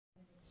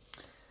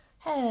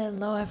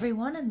Hello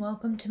everyone and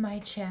welcome to my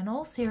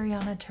channel,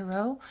 Siriana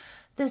Tarot.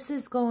 This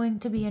is going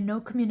to be a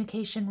no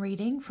communication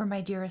reading for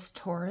my dearest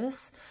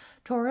Taurus.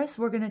 Taurus,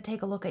 we're going to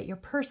take a look at your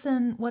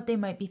person, what they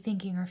might be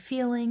thinking or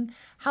feeling,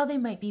 how they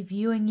might be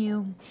viewing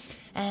you,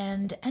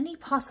 and any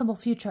possible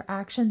future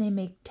action they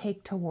may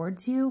take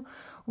towards you.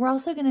 We're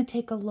also going to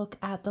take a look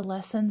at the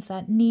lessons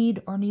that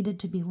need or needed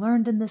to be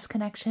learned in this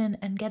connection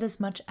and get as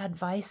much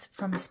advice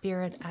from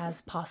Spirit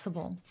as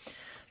possible.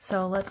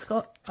 So let's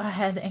go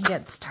ahead and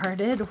get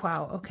started.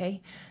 Wow,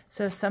 okay.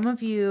 So some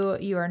of you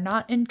are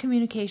not in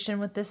communication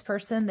with this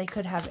person. They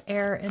could have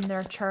air in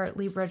their chart,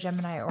 Libra,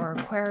 Gemini, or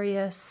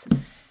Aquarius.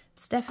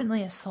 It's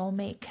definitely a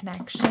soulmate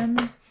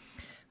connection.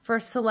 For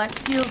a select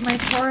few of my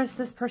Taurus,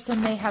 this person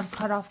may have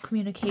cut off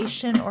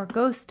communication or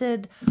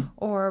ghosted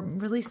or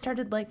really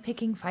started like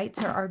picking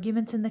fights or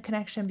arguments in the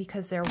connection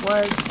because there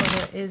was or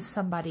there is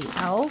somebody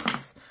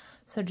else.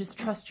 So just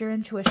trust your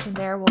intuition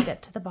there. We'll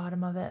get to the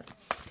bottom of it.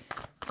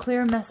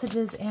 Clear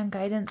messages and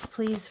guidance,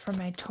 please, for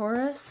my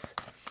Taurus,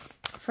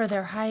 for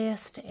their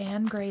highest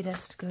and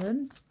greatest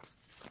good.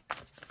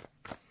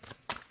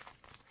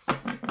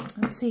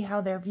 Let's see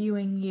how they're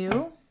viewing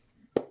you.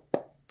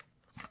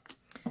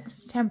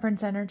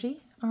 Temperance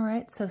energy. All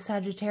right, so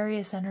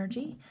Sagittarius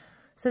energy.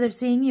 So they're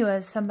seeing you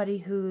as somebody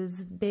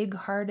who's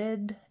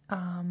big-hearted,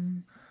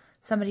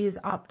 somebody who's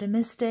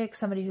optimistic,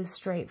 somebody who's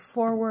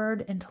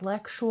straightforward,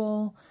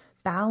 intellectual,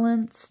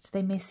 balanced.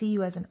 They may see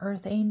you as an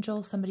earth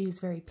angel, somebody who's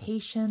very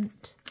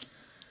patient.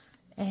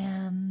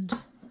 And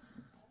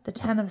the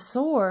Ten of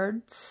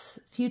Swords,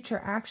 future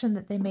action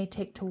that they may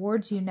take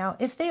towards you. Now,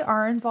 if they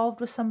are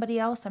involved with somebody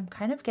else, I'm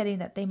kind of getting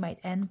that they might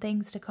end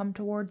things to come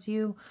towards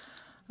you.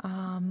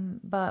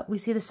 But we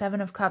see the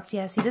Seven of Cups.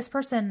 Yeah, see this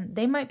person,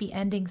 they might be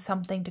ending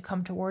something to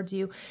come towards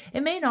you.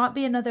 It may not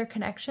be another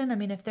connection. I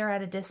mean, if they're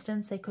at a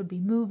distance, they could be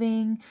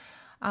moving.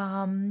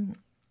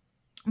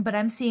 But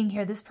I'm seeing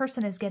here, this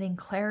person is getting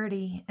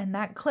clarity, and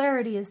that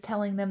clarity is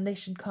telling them they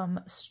should come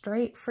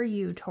straight for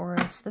you,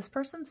 Taurus. This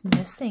person's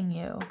missing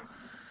you.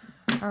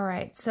 All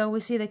right, so we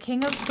see the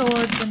King of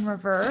Swords in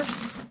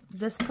reverse.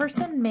 This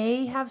person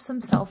may have some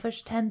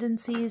selfish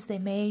tendencies. They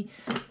may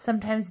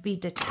sometimes be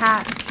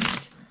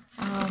detached.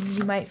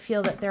 You might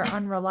feel that they're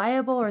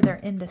unreliable or they're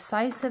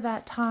indecisive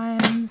at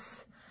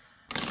times.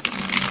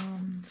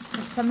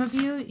 For some of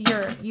you,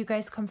 you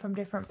guys come from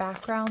different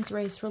backgrounds,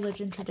 race,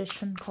 religion,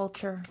 tradition,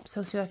 culture,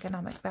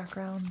 socioeconomic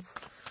backgrounds.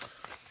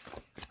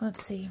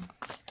 Let's see.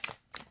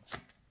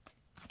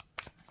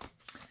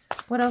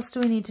 What else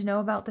do we need to know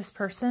about this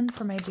person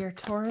for my dear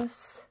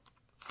Taurus?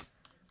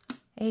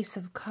 Ace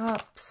of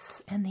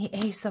Cups and the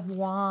Ace of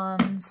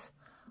Wands.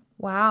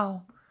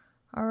 Wow.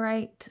 All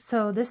right,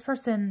 so this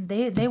person,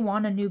 they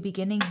want a new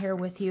beginning here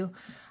with you.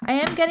 I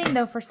am getting,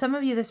 though, for some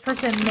of you, this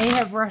person may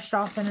have rushed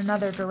off in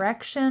another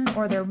direction,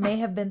 or there may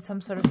have been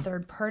some sort of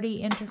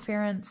third-party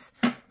interference.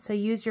 So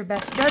use your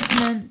best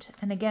judgment.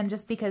 And again,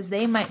 just because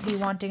they might be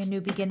wanting a new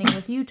beginning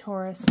with you,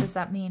 Taurus, does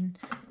that mean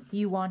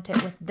you want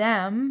it with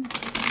them?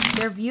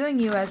 They're viewing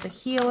you as a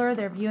healer.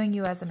 They're viewing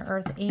you as an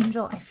earth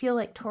angel. I feel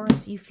like,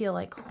 Taurus, you feel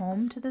like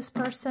home to this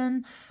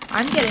person.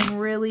 I'm getting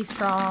really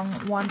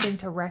strong wanting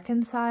to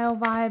reconcile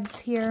vibes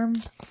here.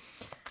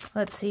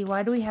 Let's see.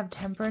 Why do we have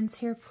temperance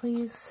here,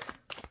 please?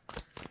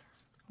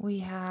 We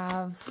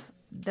have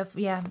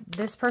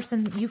this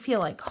person. You feel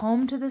like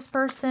home to this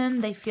person.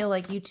 They feel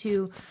like you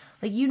two,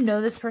 like you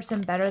know this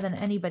person better than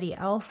anybody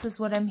else is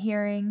what I'm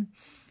hearing.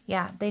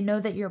 Yeah, they know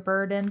that you're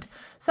burdened.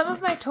 Some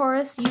of my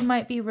Taurus, you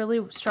might be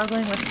really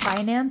struggling with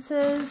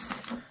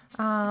finances,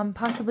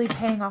 possibly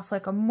paying off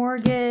like a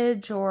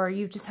mortgage, or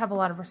you just have a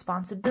lot of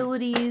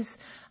responsibilities.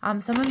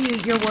 Some of you,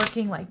 you're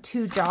working like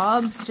 2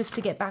 jobs just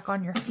to get back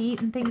on your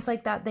feet and things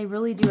like that. They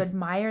really do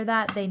admire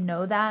that. They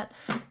know that.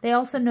 They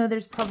also know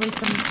there's probably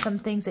some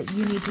things that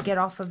you need to get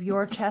off of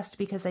your chest,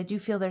 because I do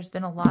feel there's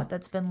been a lot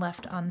that's been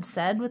left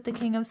unsaid with the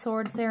King of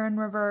Swords there in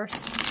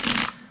reverse.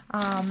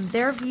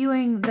 They're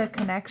viewing the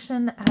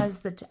connection as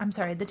the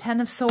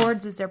Ten of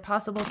Swords is their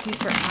possible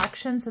future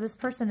action. So this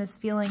person is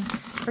feeling,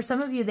 for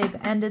some of you, they've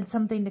ended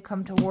something to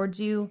come towards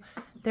you.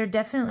 They're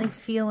definitely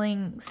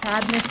feeling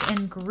sadness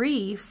and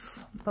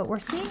grief, but we're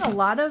seeing a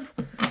lot of,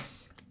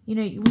 you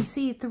know, we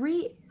see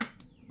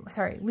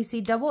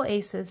double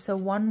aces. So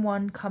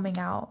 1-1 coming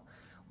out.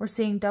 We're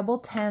seeing double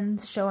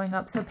 10s showing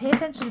up. So pay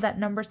attention to that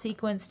number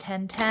sequence,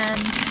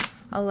 10-10,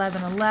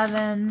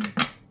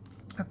 11-11.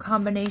 Or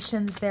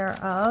combinations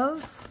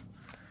thereof.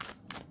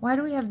 Why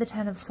do we have the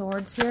Ten of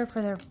Swords here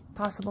for their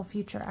possible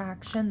future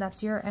action?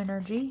 That's your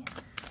energy.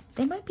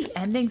 They might be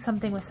ending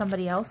something with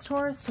somebody else,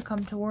 Taurus, to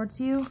come towards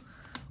you,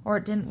 or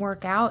it didn't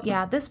work out.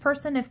 Yeah, this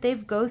person, if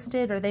they've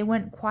ghosted or they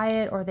went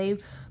quiet or they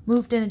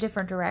moved in a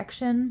different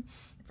direction,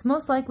 it's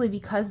most likely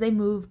because they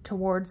moved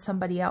towards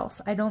somebody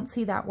else. I don't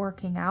see that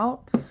working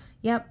out.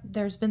 Yep,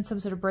 there's been some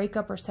sort of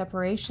breakup or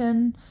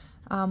separation.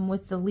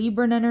 With the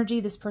Libran energy,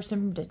 this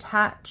person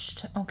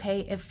detached,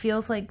 okay? It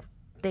feels like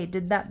they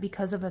did that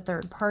because of a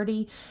third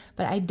party,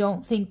 but I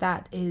don't think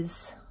that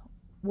is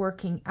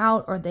working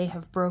out, or they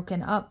have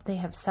broken up, they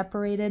have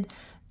separated.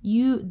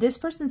 This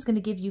person's going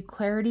to give you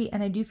clarity,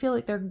 and I do feel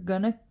like they're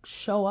going to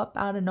show up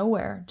out of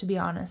nowhere, to be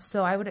honest.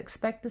 So I would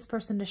expect this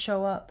person to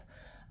show up.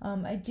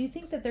 I do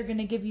think that they're going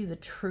to give you the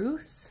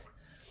truth.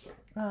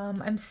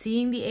 I'm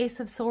seeing the Ace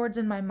of Swords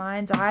in my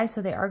mind's eye,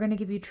 so they are going to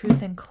give you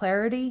truth and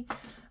clarity.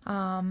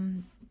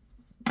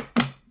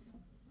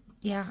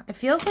 Yeah, it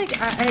feels like,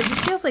 it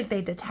just feels like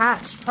they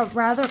detached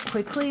rather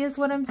quickly is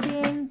what I'm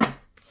seeing.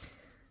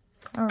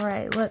 All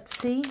right, let's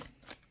see.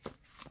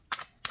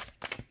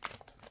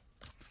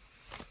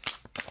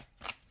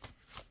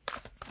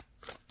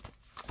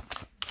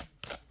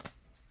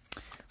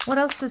 What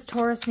else does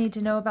Taurus need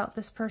to know about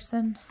this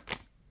person?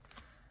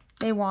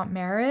 They want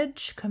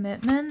marriage,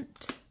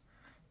 commitment.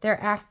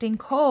 They're acting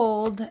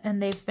cold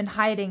and they've been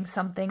hiding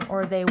something,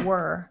 or they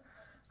were.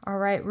 All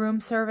right,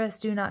 room service,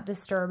 do not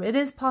disturb. It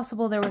is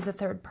possible there was a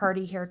third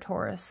party here,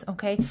 Taurus,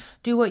 okay?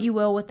 Do what you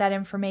will with that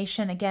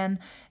information. Again,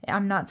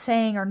 I'm not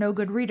saying, or no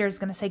good reader is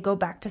going to say go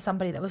back to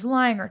somebody that was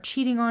lying or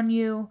cheating on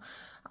you.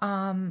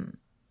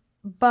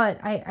 But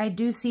I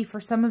do see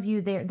for some of you,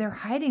 they're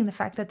hiding the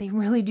fact that they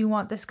really do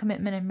want this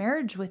commitment and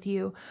marriage with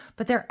you,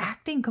 but they're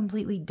acting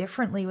completely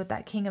differently with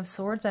that King of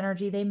Swords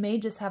energy. They may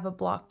just have a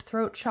blocked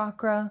throat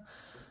chakra.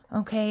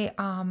 Okay,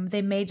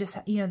 they may just,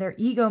 you know, their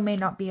ego may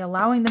not be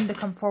allowing them to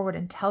come forward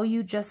and tell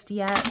you just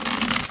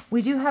yet.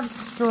 We do have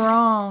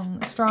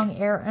strong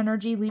air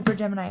energy, Libra,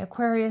 Gemini,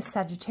 Aquarius,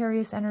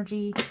 Sagittarius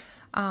energy,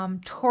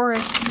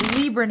 Taurus,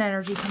 Libran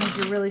energy coming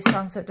through really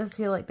strong. So it does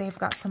feel like they've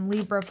got some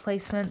Libra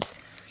placements.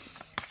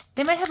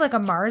 They might have like a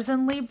Mars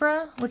in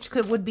Libra, which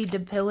would be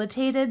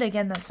debilitated.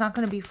 Again, that's not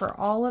going to be for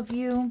all of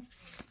you.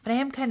 But I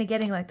am kind of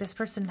getting like this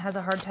person has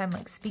a hard time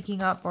like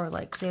speaking up, or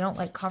like they don't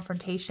like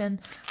confrontation.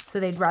 So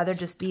they'd rather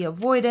just be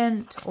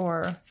avoidant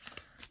or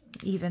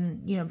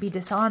even, you know, be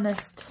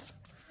dishonest.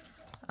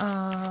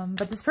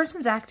 But this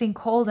person's acting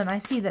cold, and I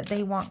see that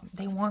they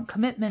want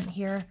commitment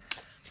here.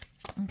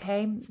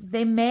 Okay.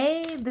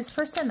 This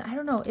person, I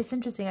don't know. It's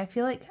interesting. I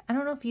feel like, I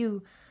don't know if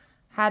you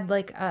had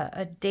like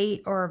a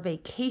date or a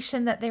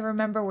vacation that they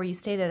remember where you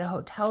stayed at a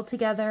hotel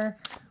together.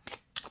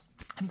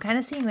 I'm kind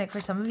of seeing like for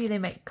some of you, they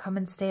might come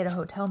and stay at a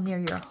hotel near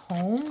your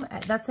home.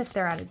 That's if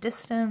they're at a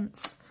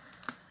distance.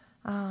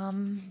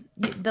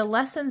 The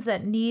lessons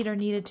that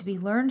needed to be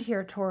learned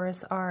here,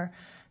 Taurus, are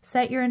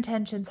set your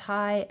intentions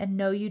high and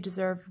know you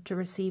deserve to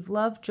receive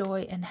love,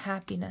 joy, and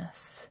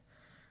happiness.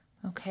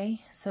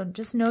 Okay, so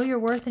just know your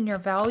worth and your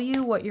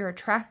value, what you're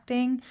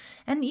attracting.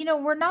 And, you know,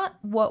 we're not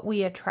what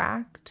we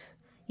attract.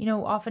 You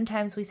know,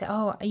 oftentimes we say,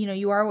 oh, you know,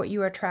 you are what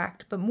you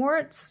attract, but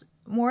it's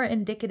more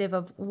indicative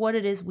of what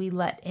it is we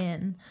let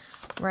in,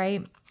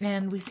 right?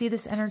 And we see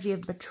this energy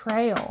of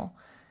betrayal.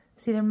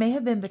 See, there may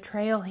have been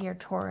betrayal here,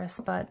 Taurus,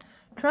 but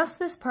trust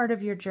this part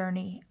of your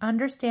journey,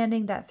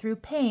 understanding that through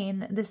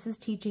pain, this is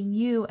teaching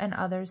you and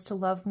others to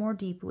love more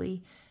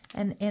deeply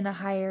and in a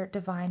higher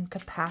divine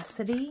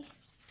capacity.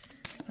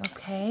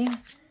 Okay.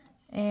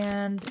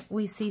 And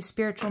we see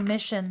spiritual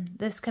mission.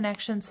 This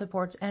connection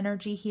supports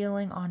energy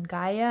healing on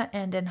Gaia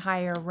and in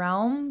higher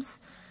realms.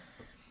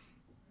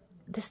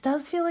 This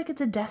does feel like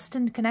it's a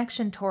destined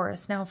connection,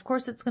 Taurus. Now, of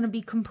course, it's going to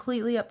be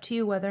completely up to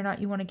you whether or not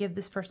you want to give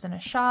this person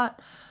a shot,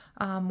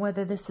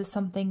 whether this is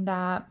something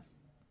that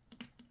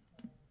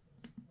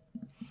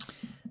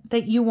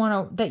you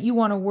want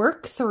to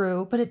work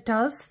through. But it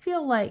does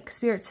feel like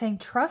Spirit's saying,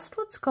 trust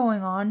what's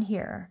going on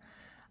here.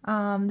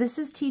 This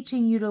is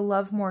teaching you to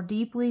love more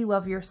deeply,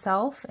 love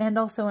yourself, and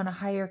also in a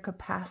higher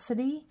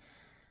capacity.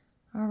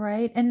 All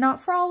right. And not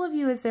for all of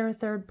you is there a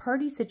third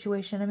party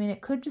situation. I mean,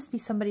 it could just be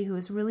somebody who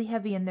is really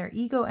heavy in their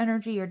ego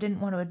energy or didn't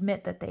want to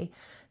admit that they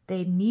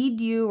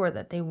need you or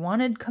that they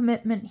wanted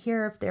commitment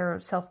here. If they're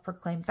a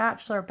self-proclaimed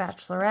bachelor,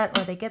 bachelorette,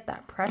 or they get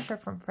that pressure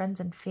from friends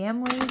and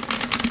family.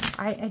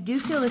 I do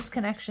feel this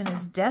connection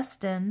is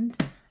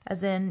destined,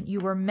 as in you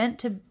were meant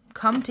to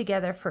come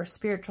together for a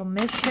spiritual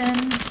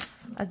mission.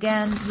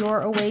 Again,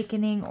 your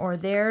awakening or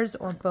theirs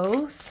or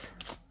both.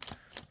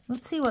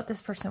 Let's see what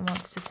this person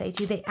wants to say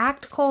to you. They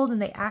act cold and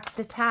they act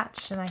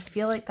detached. And I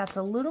feel like that's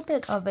a little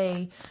bit of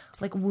a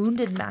like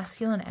wounded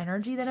masculine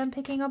energy that I'm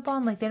picking up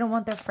on. Like they don't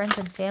want their friends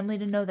and family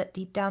to know that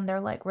deep down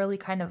they're like really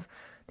kind of,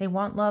 they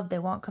want love, they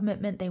want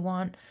commitment, they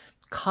want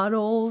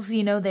cuddles,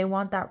 you know, they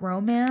want that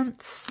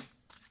romance.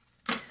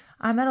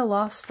 I'm at a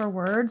loss for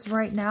words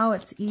right now.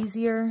 It's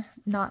easier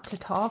not to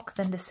talk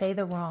than to say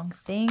the wrong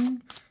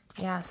thing.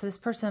 Yeah, so this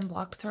person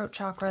blocked throat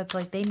chakra. It's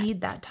like they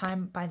need that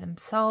time by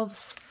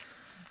themselves.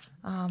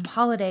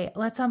 Holiday,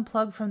 let's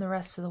unplug from the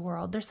rest of the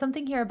world. There's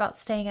something here about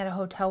staying at a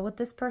hotel with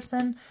this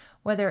person,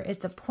 whether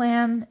it's a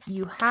plan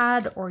you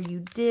had or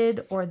you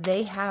did or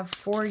they have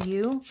for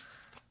you.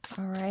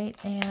 All right,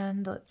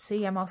 and let's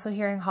see. I'm also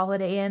hearing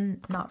Holiday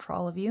Inn, not for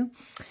all of you.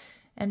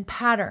 And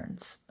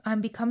patterns. I'm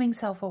becoming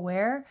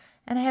self-aware,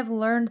 and I have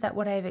learned that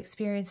what I have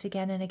experienced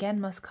again and again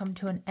must come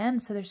to an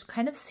end. So there's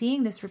kind of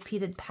seeing this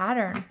repeated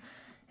pattern.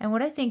 And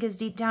what I think is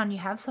deep down, you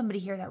have somebody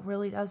here that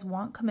really does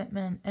want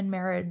commitment and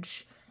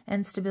marriage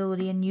and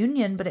stability and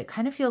union, but it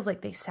kind of feels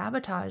like they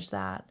sabotage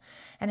that.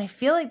 And I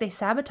feel like they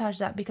sabotage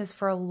that because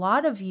for a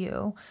lot of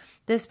you,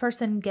 this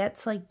person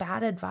gets like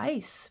bad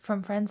advice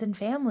from friends and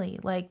family,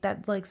 like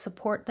that, like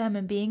support them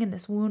in being in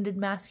this wounded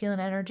masculine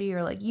energy,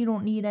 or like, you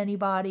don't need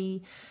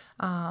anybody,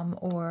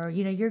 or,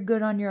 you know, you're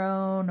good on your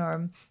own,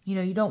 or, you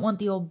know, you don't want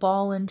the old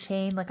ball and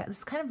chain. Like,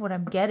 that's kind of what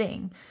I'm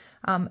getting.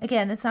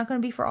 Again, it's not going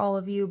to be for all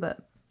of you, but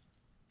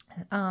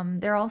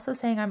they're also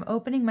saying, I'm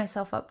opening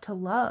myself up to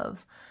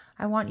love.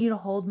 I want you to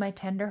hold my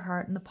tender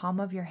heart in the palm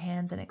of your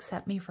hands and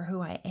accept me for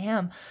who I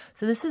am.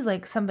 So this is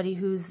like somebody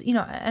who's, you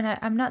know, and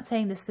I'm not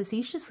saying this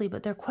facetiously,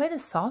 but they're quite a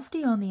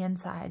softie on the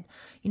inside.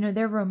 You know,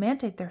 they're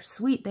romantic, they're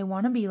sweet, they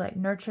want to be like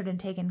nurtured and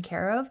taken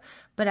care of,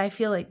 but I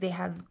feel like they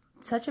have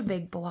such a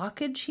big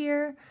blockage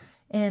here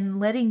in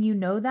letting you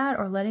know that,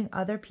 or letting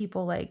other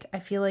people, like, I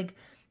feel like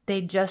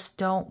they just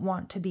don't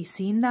want to be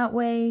seen that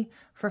way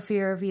for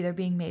fear of either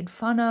being made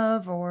fun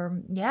of, or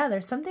yeah,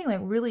 there's something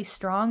like really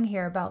strong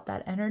here about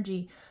that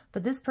energy.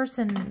 But this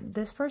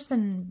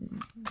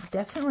person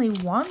definitely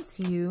wants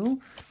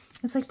you.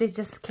 It's like they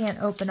just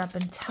can't open up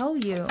and tell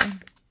you.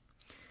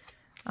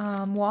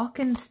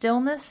 Walk in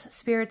stillness.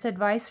 Spirit's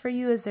advice for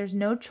you is there's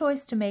no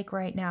choice to make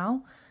right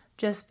now.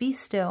 Just be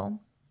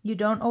still. You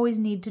don't always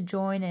need to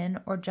join in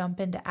or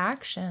jump into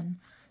action.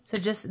 So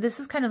just, this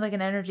is kind of like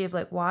an energy of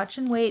like, watch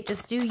and wait.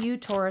 Just do you,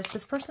 Taurus.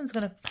 This person's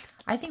going to,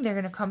 I think they're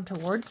going to come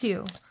towards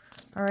you.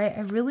 All right.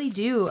 I really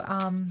do.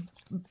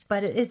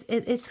 But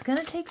it's going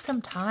to take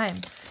some time,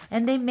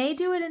 and they may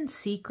do it in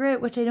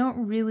secret, which I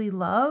don't really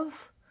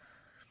love.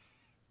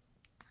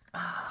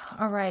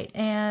 All right.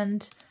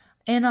 And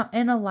in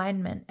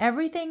alignment,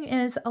 everything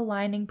is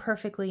aligning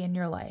perfectly in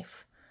your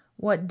life.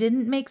 What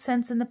didn't make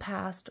sense in the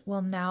past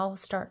will now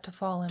start to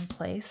fall in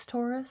place,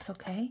 Taurus.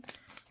 Okay.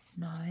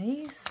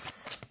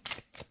 Nice.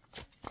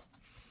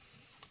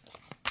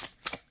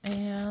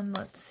 And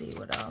let's see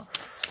what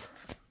else.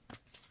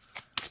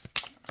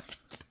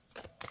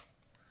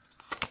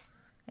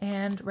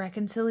 And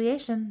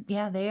reconciliation.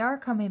 Yeah, they are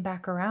coming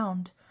back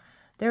around.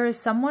 There is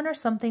someone or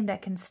something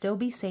that can still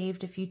be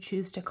saved if you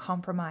choose to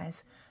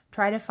compromise.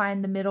 Try to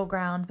find the middle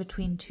ground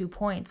between 2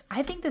 points.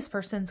 I think this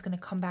person's going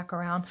to come back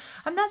around.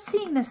 I'm not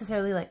seeing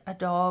necessarily like a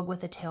dog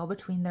with a tail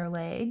between their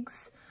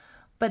legs,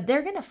 but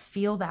they're going to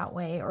feel that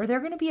way, or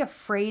they're going to be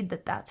afraid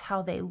that that's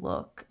how they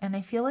look. And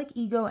I feel like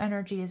ego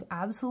energy is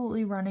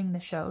absolutely running the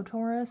show,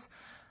 Taurus.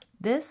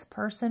 This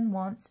person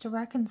wants to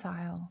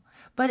reconcile,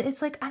 but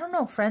it's like, I don't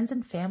know, friends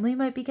and family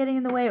might be getting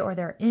in the way, or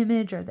their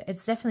image, or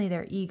it's definitely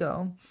their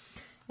ego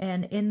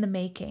and in the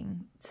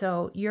making.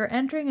 So you're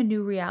entering a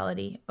new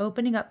reality,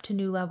 opening up to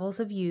new levels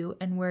of you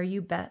and where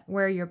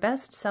your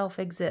best self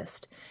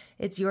exists.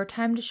 It's your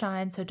time to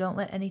shine, so don't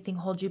let anything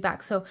hold you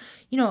back. So,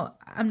 you know,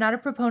 I'm not a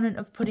proponent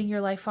of putting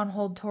your life on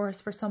hold, Taurus,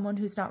 for someone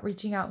who's not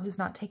reaching out, who's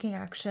not taking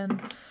action.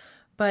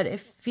 But it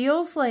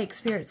feels like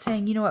Spirit's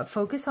saying, you know what,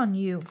 focus on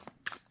you.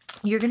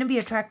 You're going to be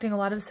attracting a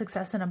lot of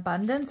success and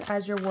abundance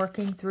as you're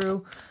working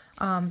through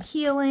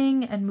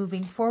healing and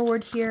moving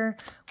forward here,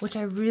 which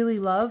I really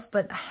love.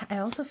 But I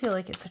also feel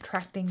like it's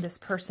attracting this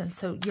person.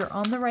 So you're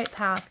on the right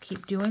path.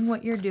 Keep doing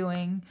what you're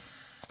doing.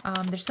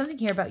 There's something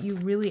here about you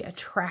really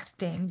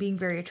attracting, being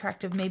very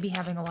attractive, maybe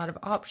having a lot of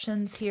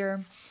options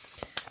here.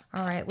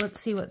 All right, let's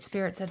see what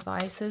Spirit's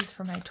advice is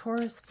for my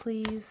Taurus,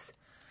 please.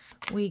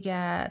 We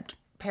get...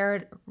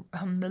 I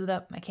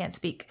can't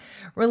speak.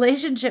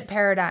 Relationship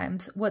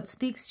paradigms. What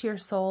speaks to your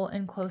soul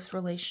in close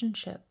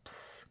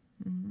relationships?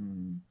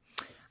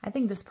 I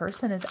think this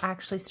person is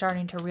actually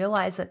starting to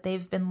realize that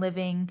they've been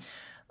living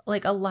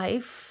like a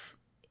life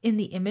in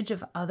the image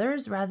of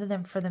others rather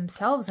than for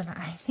themselves. And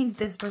I think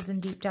this person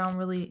deep down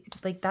really,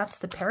 like, that's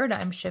the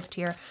paradigm shift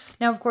here.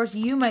 Now, of course,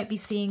 you might be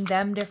seeing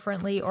them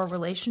differently or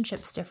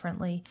relationships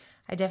differently.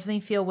 I definitely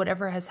feel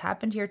whatever has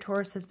happened here,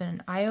 Taurus, has been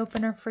an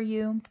eye-opener for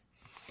you.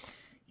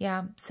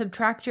 Yeah,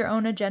 subtract your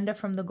own agenda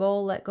from the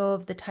goal. Let go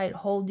of the tight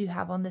hold you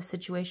have on this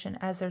situation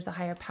as there's a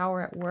higher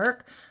power at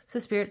work. So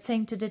Spirit's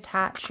saying to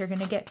detach. You're going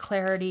to get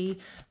clarity.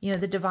 You know,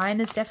 the divine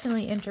is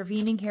definitely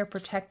intervening here,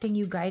 protecting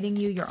you, guiding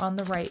you. You're on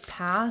the right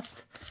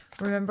path.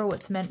 Remember,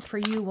 what's meant for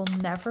you will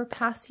never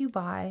pass you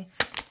by.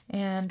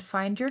 And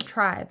find your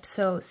tribe.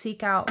 So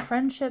seek out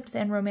friendships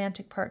and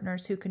romantic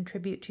partners who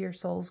contribute to your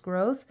soul's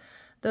growth.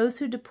 Those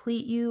who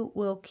deplete you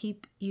will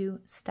keep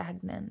you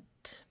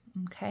stagnant.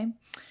 Okay?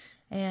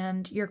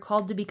 And you're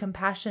called to be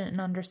compassionate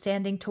and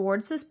understanding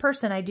towards this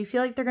person. I do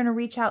feel like they're going to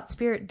reach out.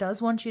 Spirit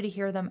does want you to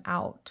hear them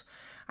out.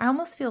 I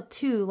almost feel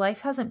too,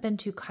 life hasn't been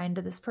too kind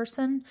to this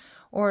person,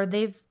 or I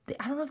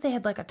don't know if they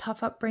had like a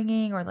tough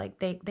upbringing, or like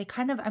they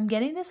kind of, I'm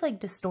getting this like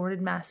distorted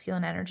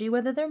masculine energy,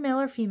 whether they're male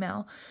or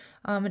female.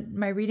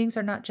 My readings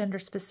are not gender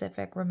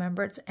specific.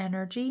 Remember, it's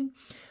energy,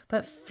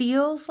 but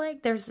feels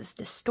like there's this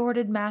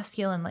distorted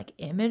masculine like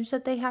image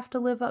that they have to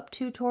live up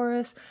to,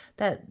 Taurus,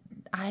 that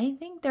I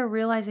think they're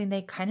realizing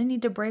they kind of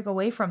need to break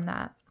away from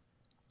that.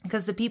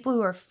 Because the people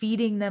who are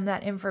feeding them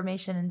that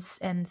information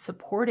and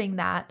supporting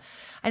that,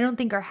 I don't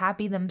think are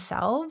happy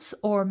themselves,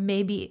 or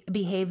maybe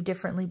behave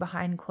differently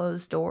behind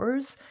closed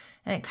doors.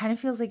 And it kind of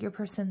feels like your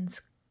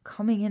person's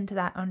coming into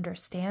that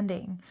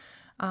understanding.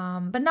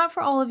 But not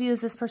for all of you,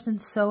 as this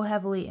person's so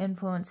heavily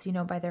influenced, you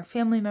know, by their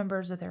family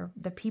members or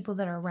the people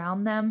that are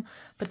around them.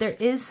 But there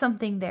is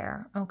something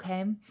there,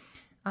 okay?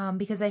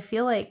 Because I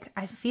feel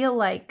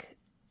like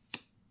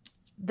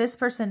this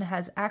person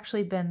has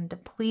actually been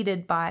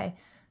depleted by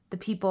the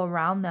people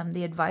around them,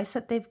 the advice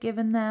that they've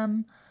given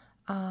them.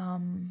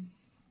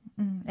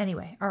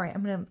 Anyway, all right,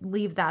 I'm going to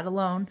leave that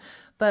alone.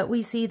 But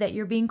we see that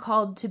you're being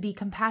called to be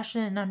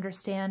compassionate and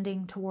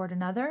understanding toward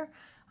another.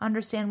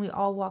 Understand we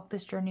all walk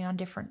this journey on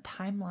different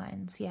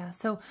timelines. Yeah,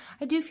 so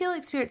I do feel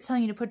like Spirit's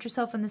telling you to put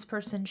yourself in this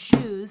person's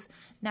shoes.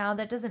 Now,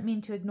 that doesn't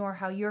mean to ignore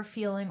how you're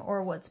feeling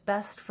or what's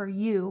best for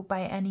you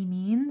by any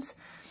means.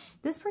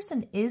 This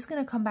person is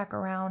going to come back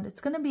around.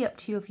 It's going to be up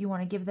to you if you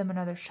want to give them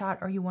another shot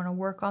or you want to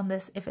work on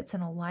this, if it's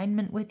in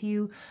alignment with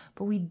you.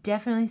 But we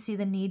definitely see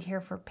the need here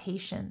for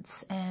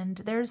patience. And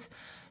there's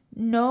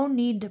no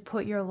need to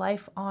put your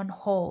life on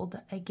hold,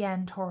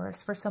 again,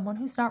 Taurus, for someone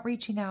who's not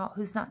reaching out,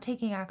 who's not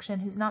taking action,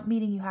 who's not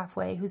meeting you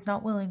halfway, who's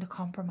not willing to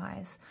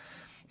compromise.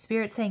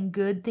 Spirit's saying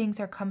good things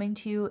are coming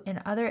to you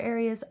in other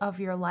areas of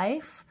your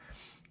life,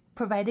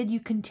 provided you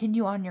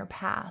continue on your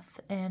path.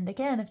 And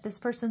again, if this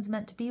person's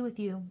meant to be with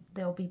you,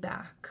 they'll be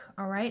back.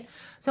 All right.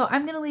 So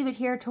I'm going to leave it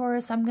here,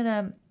 Taurus. I'm going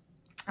to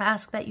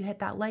ask that you hit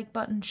that like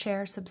button,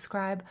 share,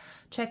 subscribe.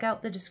 Check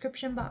out the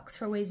description box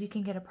for ways you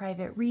can get a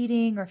private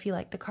reading, or if you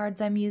like the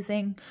cards I'm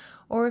using,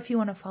 or if you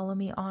want to follow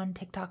me on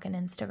TikTok and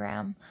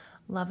Instagram.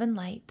 Love and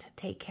light.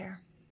 Take care.